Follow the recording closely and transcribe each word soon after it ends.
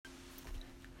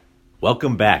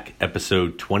Welcome back,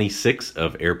 episode 26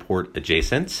 of Airport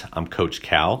Adjacent. I'm Coach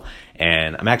Cal,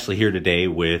 and I'm actually here today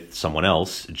with someone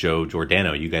else, Joe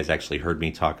Giordano. You guys actually heard me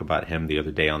talk about him the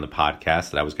other day on the podcast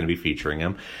that I was going to be featuring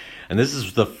him. And this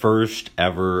is the first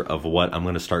ever of what I'm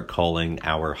going to start calling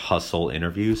our hustle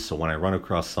interviews. So when I run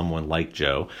across someone like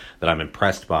Joe that I'm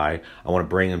impressed by, I want to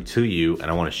bring him to you, and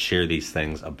I want to share these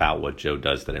things about what Joe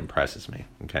does that impresses me.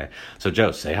 Okay, so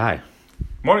Joe, say hi.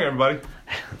 Morning, everybody.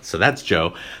 So that's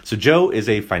Joe. So Joe is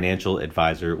a financial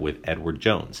advisor with Edward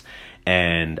Jones.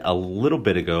 And a little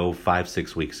bit ago,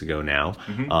 5-6 weeks ago now,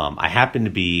 I happened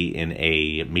to be in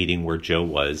a meeting where Joe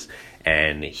was,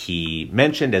 and he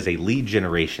mentioned as a lead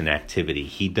generation activity,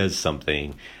 he does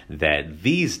something that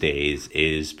these days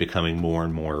is becoming more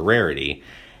and more a rarity.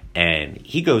 And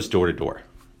he goes door to door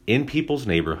in people's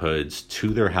neighborhoods to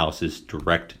their houses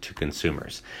direct to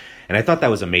consumers. And I thought that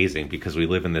was amazing because we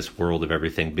live in this world of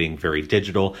everything being very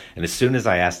digital. And as soon as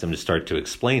I asked him to start to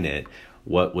explain it,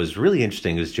 what was really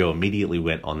interesting is Joe immediately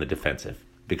went on the defensive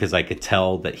because I could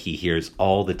tell that he hears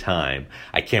all the time,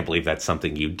 I can't believe that's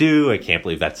something you do. I can't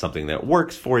believe that's something that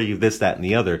works for you, this, that, and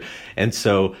the other. And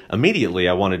so immediately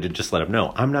I wanted to just let him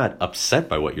know, I'm not upset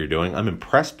by what you're doing. I'm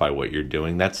impressed by what you're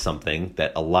doing. That's something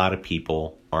that a lot of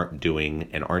people aren't doing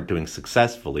and aren't doing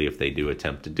successfully if they do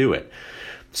attempt to do it.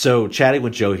 So chatting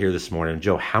with Joe here this morning.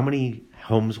 Joe, how many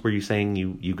homes were you saying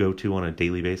you go to on a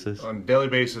daily basis? On a daily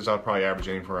basis, I'll probably average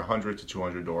anywhere from 100 to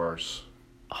 200 doors.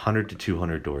 100 to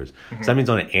 200 doors. So that means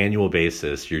on an annual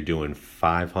basis, you're doing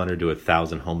 500 to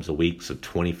 1,000 homes a week. So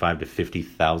 25 to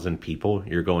 50,000 people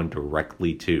you're going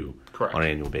directly to. Correct. On an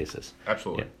annual basis.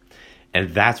 Absolutely. Yeah. And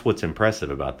that's what's impressive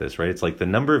about this, right? It's like the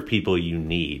number of people you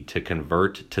need to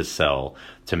convert, to sell,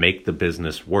 to make the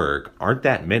business work aren't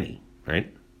that many,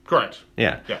 right? Correct.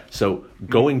 Yeah. Yeah. So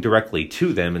going directly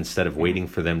to them instead of waiting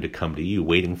for them to come to you,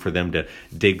 waiting for them to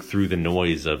dig through the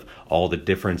noise of all the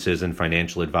differences in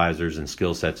financial advisors and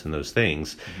skill sets and those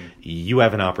things, you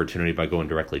have an opportunity by going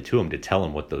directly to them to tell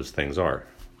them what those things are.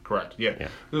 Correct. Yeah.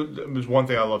 There's one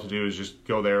thing I love to do is just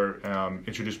go there,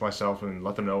 introduce myself, and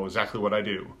let them know exactly what I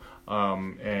do,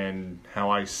 and how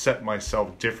I set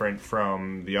myself different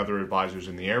from the other advisors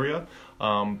in the area.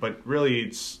 But really,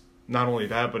 it's not only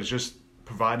that, but it's just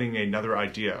providing another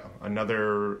idea,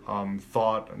 another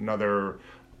thought, another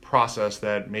process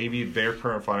that maybe their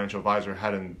current financial advisor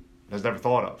has never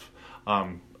thought of.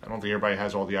 I don't think everybody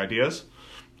has all the ideas.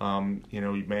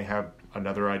 You may have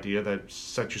another idea that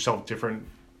sets yourself different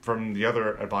from the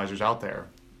other advisors out there.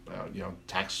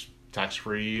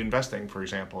 Tax-free investing, for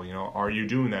example. Are you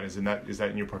doing that? Is that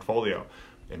in your portfolio?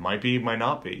 It might be, it might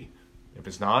not be. If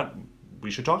it's not,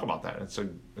 we should talk about that.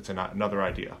 It's another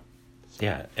idea.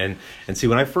 Yeah, and see,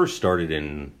 when I first started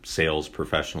in sales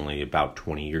professionally about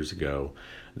 20 years ago,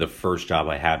 the first job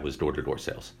I had was door-to-door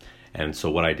sales. And so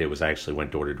what I did was I actually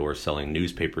went door-to-door selling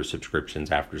newspaper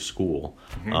subscriptions after school.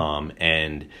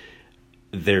 And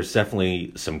there's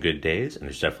definitely some good days, and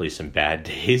there's definitely some bad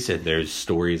days, and there's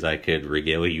stories I could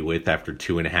regale you with after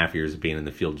 2.5 years of being in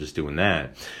the field just doing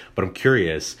that. But I'm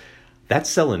curious, that's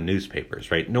selling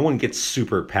newspapers, right? No one gets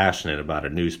super passionate about a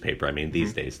newspaper. I mean,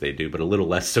 these days they do, but a little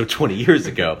less so 20 years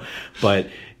ago. But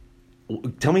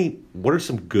tell me, what are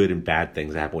some good and bad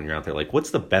things that happen when you're out there? Like,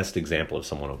 what's the best example of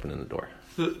someone opening the door?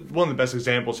 One of the best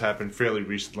examples happened fairly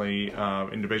recently.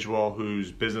 Individual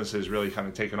whose business has really kind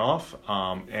of taken off.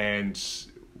 I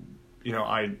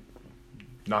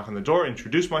knock on the door,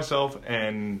 introduce myself,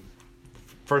 and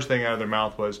first thing out of their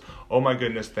mouth was, "Oh my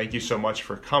goodness, thank you so much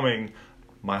for coming.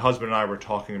 My husband and I were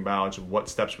talking about what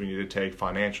steps we need to take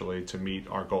financially to meet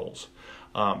our goals."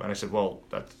 And I said, well,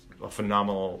 that's a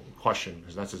phenomenal question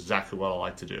because that's exactly what I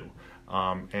like to do.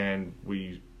 And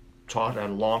we had a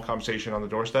long conversation on the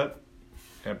doorstep,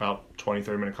 about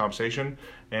 20-30 minute conversation,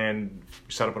 and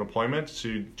we set up an appointment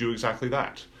to do exactly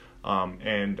that.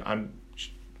 And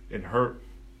in her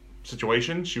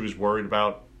situation, she was worried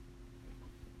about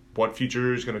what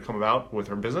future is going to come about with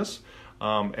her business.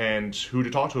 And who to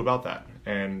talk to about that,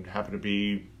 and happen to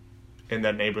be in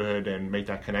that neighborhood and make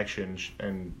that connection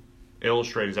and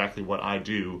illustrate exactly what I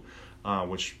do,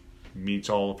 which meets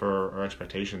all of her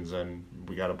expectations, and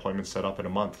we got appointments set up in a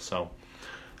month. So,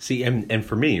 see, and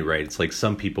for me, right, it's like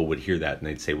some people would hear that and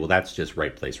they'd say, well, that's just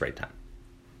right place, right time,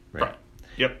 right?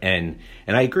 Yep. And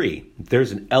I agree.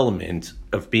 There's an element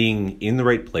of being in the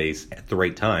right place at the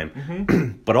right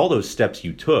time, but all those steps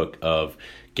you took of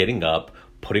getting up,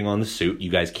 putting on the suit. You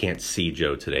guys can't see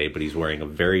Joe today, but he's wearing a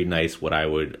very nice, what I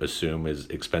would assume is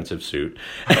expensive suit.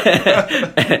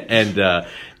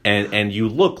 And you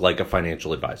look like a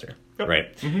financial advisor, Yep.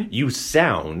 right? Mm-hmm. You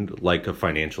sound like a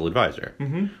financial advisor.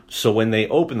 Mm-hmm. So when they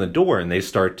open the door and they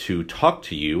start to talk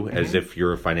to you as Mm-hmm. if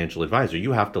you're a financial advisor,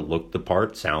 you have to look the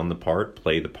part, sound the part,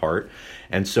 play the part.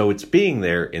 And so it's being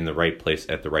there in the right place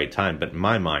at the right time. But in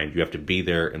my mind, you have to be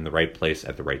there in the right place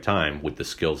at the right time with the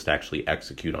skills to actually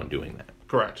execute on doing that.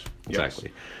 Correct. Exactly.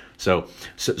 Yes. So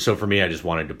for me, I just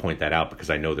wanted to point that out because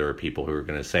I know there are people who are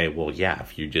going to say, well, yeah,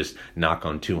 if you just knock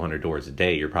on 200 doors a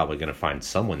day, you're probably going to find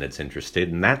someone that's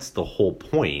interested. And that's the whole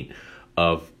point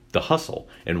of the hustle.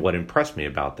 And what impressed me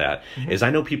about that is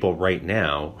I know people right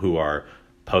now who are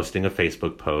posting a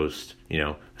Facebook post,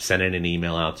 sending an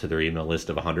email out to their email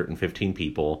list of 115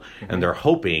 people, and they're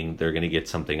hoping they're going to get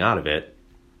something out of it.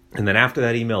 And then after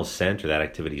that email is sent or that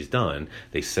activity is done,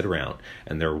 they sit around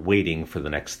and they're waiting for the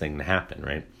next thing to happen,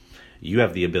 right? You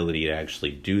have the ability to actually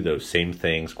do those same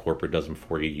things. Corporate does them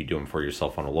for you. You do them for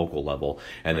yourself on a local level.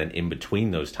 And then in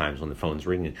between those times when the phone's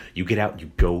ringing, you get out,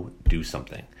 you go do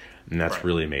something. And that's Right.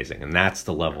 really amazing. And that's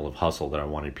the level of hustle that I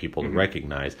wanted people to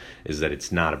recognize, is that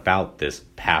it's not about this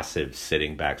passive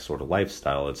sitting back sort of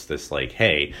lifestyle. It's this like,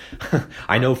 hey,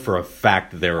 I know for a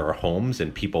fact there are homes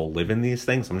and people live in these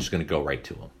things. I'm just going to go right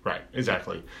to them. Right,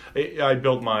 exactly. I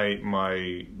built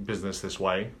my business this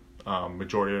way.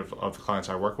 Majority of the clients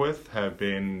I work with have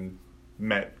been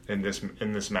met in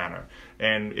this manner.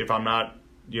 And if I'm not,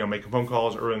 making phone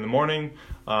calls early in the morning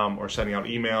or sending out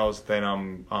emails, then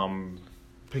I'm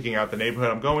picking out the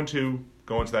neighborhood I'm going to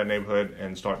that neighborhood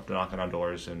and start knocking on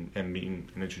doors and meeting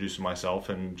and introducing myself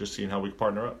and just seeing how we can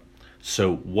partner up.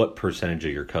 So what percentage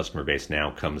of your customer base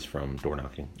now comes from door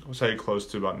knocking? I would say close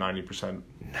to about 90%.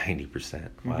 90%.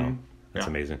 Wow. That's Yeah.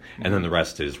 amazing. And then the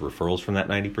rest is referrals from that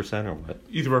 90% or what?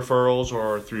 Either referrals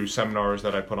or through seminars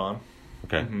that I put on.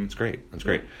 Okay, that's great. That's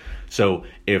great. So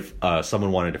if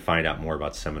someone wanted to find out more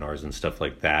about seminars and stuff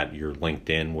like that, your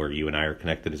LinkedIn, where you and I are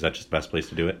connected, is that just the best place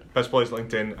to do it? Best place,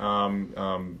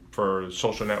 LinkedIn. For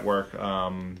social network,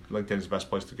 LinkedIn is the best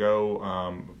place to go.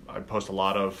 I post a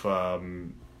lot of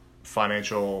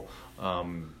financial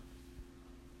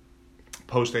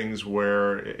postings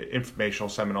where informational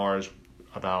seminars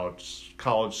about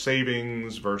college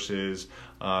savings versus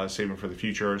saving for the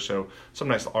future. So some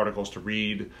nice articles to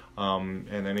read. And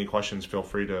any questions, feel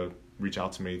free to reach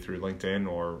out to me through LinkedIn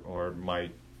or my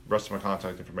rest of my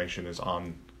contact information is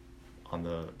on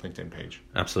the LinkedIn page.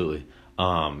 Absolutely.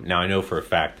 Now, I know for a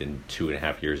fact in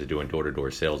 2.5 years of doing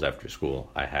door-to-door sales after school,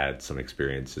 I had some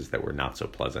experiences that were not so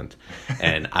pleasant.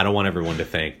 And I don't want everyone to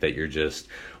think that you're just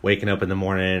waking up in the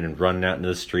morning and running out into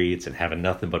the streets and having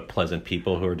nothing but pleasant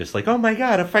people who are just like, oh my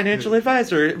God, a financial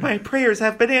advisor, my prayers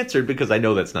have been answered, because I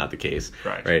know that's not the case.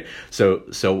 Right.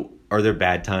 So are there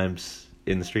bad times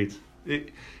in the streets?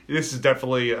 This is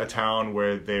definitely a town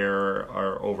where there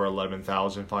are over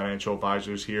 11,000 financial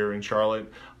advisors here in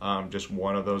Charlotte. Just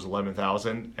one of those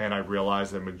 11,000, and I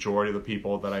realize the majority of the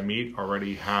people that I meet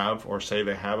already have or say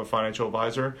they have a financial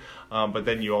advisor. But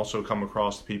then you also come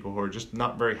across the people who are just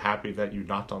not very happy that you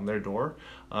knocked on their door.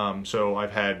 So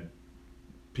I've had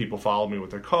people follow me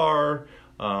with their car.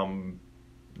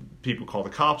 People call the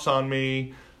cops on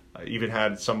me. I even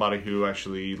had somebody who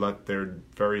actually let their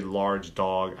very large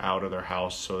dog out of their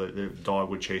house so that the dog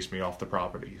would chase me off the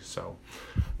property. So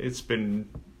it's been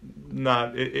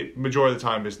majority of the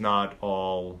time is not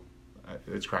all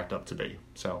it's cracked up to be.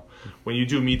 So when you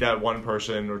do meet that one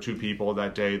person or two people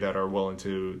that day that are willing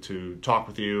to talk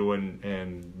with you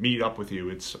and meet up with you,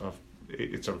 it's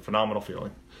a phenomenal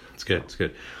feeling. It's good. It's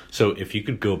good. So if you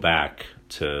could go back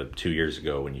to 2 years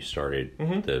ago when you started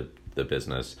the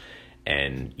business,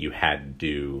 and you had to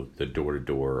do the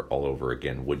door-to-door all over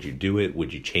again, would you do it?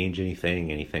 Would you change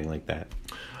anything like that?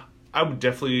 I would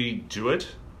definitely do it.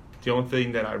 The only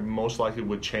thing that I most likely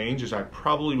would change is I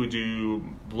probably would do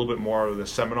a little bit more of the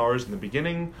seminars in the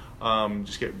beginning,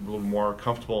 just get a little more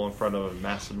comfortable in front of a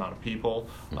massive amount of people.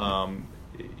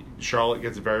 Charlotte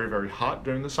gets very, very hot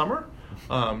during the summer.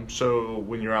 So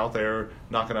when you're out there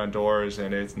knocking on doors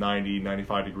and it's 90,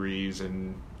 95 degrees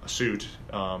and a suit,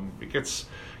 it gets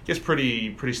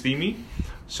pretty steamy.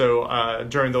 So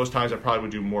during those times, I probably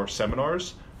would do more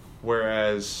seminars,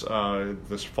 whereas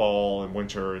this fall and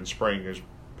winter and spring is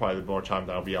probably the more time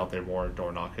that I'll be out there more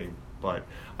door knocking. But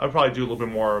I'd probably do a little bit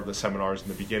more of the seminars in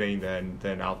the beginning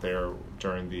than out there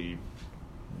during the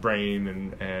rain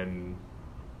and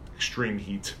extreme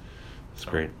heat. It's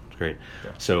great. great.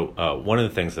 Yeah. So one of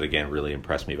the things that, again, really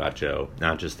impressed me about Joe,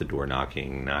 not just the door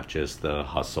knocking, not just the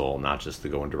hustle, not just the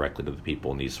going directly to the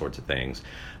people and these sorts of things,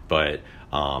 but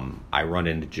I run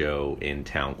into Joe in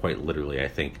town quite literally, I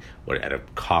think, at a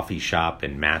coffee shop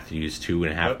in Matthews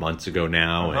 2.5 months ago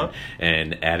now,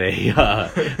 and at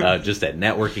a just at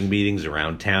networking meetings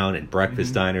around town and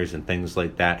breakfast diners and things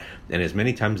like that. And as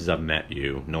many times as I've met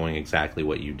you, knowing exactly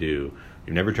what you do,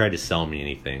 you've never tried to sell me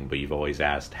anything, but you've always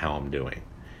asked how I'm doing.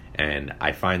 And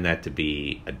I find that to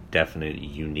be a definite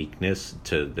uniqueness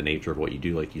to the nature of what you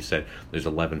do. Like you said, there's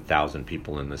 11,000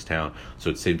 people in this town, so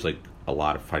it seems like a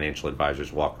lot of financial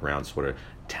advisors walk around sort of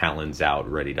talons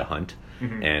out, ready to hunt.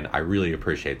 And I really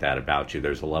appreciate that about you.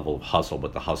 There's a level of hustle,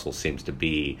 but the hustle seems to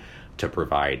be to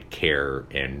provide care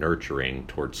and nurturing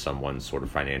towards someone's sort of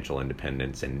financial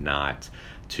independence, and not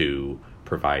to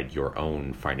provide your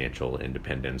own financial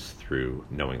independence through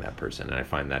knowing that person. And I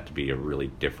find that to be a really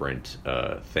different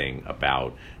thing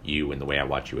about you and the way I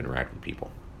watch you interact with people.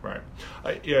 Right.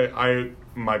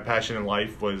 My passion in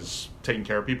life was taking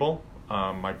care of people.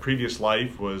 My previous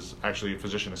life was actually a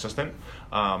physician assistant.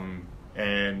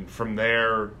 And from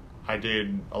there, I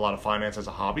did a lot of finance as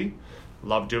a hobby.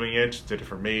 Loved doing it, did it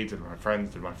for me, did it for my friends,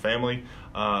 did it for my family.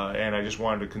 And I just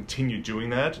wanted to continue doing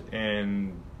that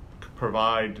and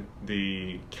provide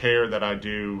the care that I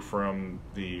do from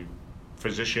the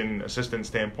physician assistant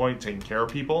standpoint, taking care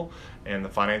of people, and the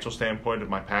financial standpoint of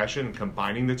my passion, and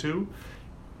combining the two.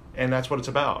 And that's what it's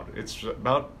about. It's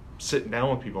about sitting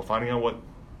down with people, finding out what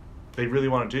they really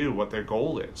want to do, what their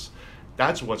goal is.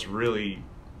 That's what's really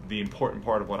the important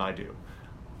part of what I do.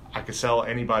 I could sell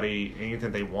anybody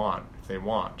anything they want if they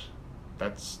want.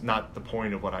 That's not the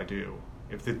point of what I do.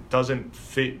 If it doesn't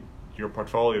fit your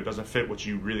portfolio, doesn't fit what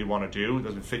you really want to do, it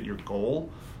doesn't fit your goal,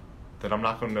 then I'm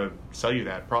not going to sell you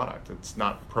that product. It's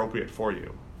not appropriate for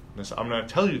you. I'm going to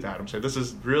tell you that. I'm saying this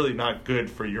is really not good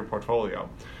for your portfolio.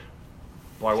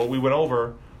 Why, what we went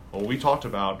over, what we talked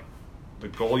about, the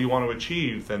goal you want to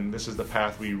achieve, then this is the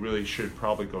path we really should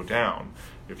probably go down.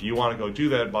 If you want to go do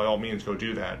that, by all means go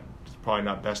do that. It's probably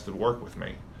not best to work with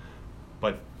me.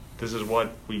 But this is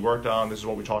what we worked on, this is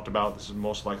what we talked about, this is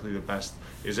most likely the best.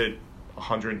 Is it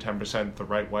 110% the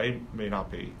right way? May not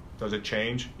be. Does it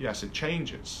change? Yes, it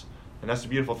changes. And that's the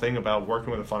beautiful thing about working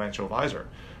with a financial advisor.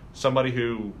 Somebody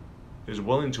who is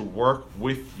willing to work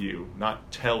with you,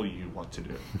 not tell you what to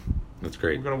do. That's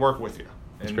great. We're going to work with you.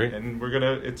 That's great. And we're going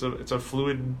to, it's a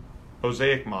fluid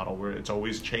mosaic model where it's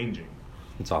always changing.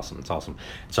 It's awesome. It's awesome.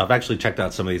 So I've actually checked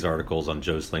out some of these articles on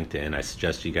Joe's LinkedIn. I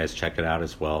suggest you guys check it out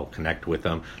as well. Connect with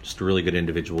him. Just a really good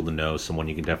individual to know, someone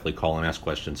you can definitely call and ask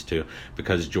questions to,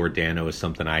 because Giordano is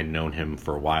something I'd known him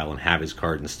for a while and have his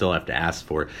card and still have to ask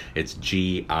for. It's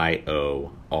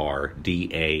Giordano,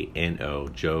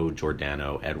 Joe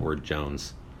Giordano, Edward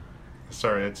Jones.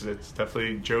 Sorry, it's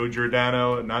definitely Joe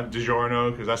Giordano, not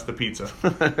DiGiorno, because that's the pizza.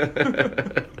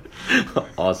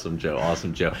 Awesome, Joe.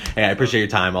 Awesome, Joe. Hey, I appreciate your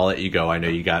time. I'll let you go. I know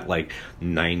you got like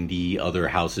 90 other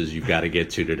houses you've got to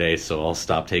get to today, so I'll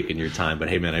stop taking your time. But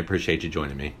hey, man, I appreciate you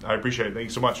joining me. I appreciate it. Thank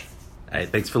you so much. All right,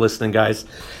 thanks for listening, guys.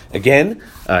 Again,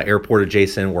 Airport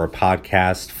Adjacent, we're a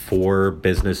podcast for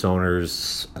business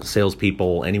owners,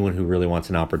 salespeople, anyone who really wants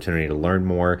an opportunity to learn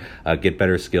more, get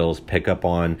better skills, pick up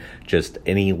on just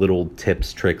any little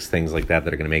tips, tricks, things like that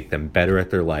are going to make them better at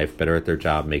their life, better at their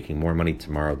job, making more money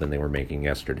tomorrow than they were making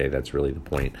yesterday. That's really the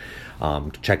point.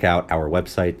 Check out our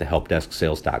website,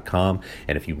 thehelpdesksales.com.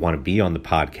 And if you want to be on the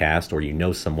podcast, or you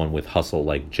know someone with hustle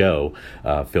like Joe,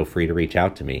 feel free to reach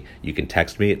out to me. You can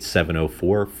text me at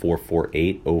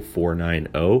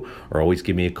 704-448-0490, or always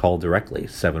give me a call directly,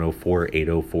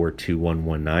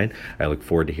 704-804-2119. I look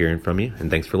forward to hearing from you,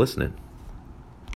 and thanks for listening.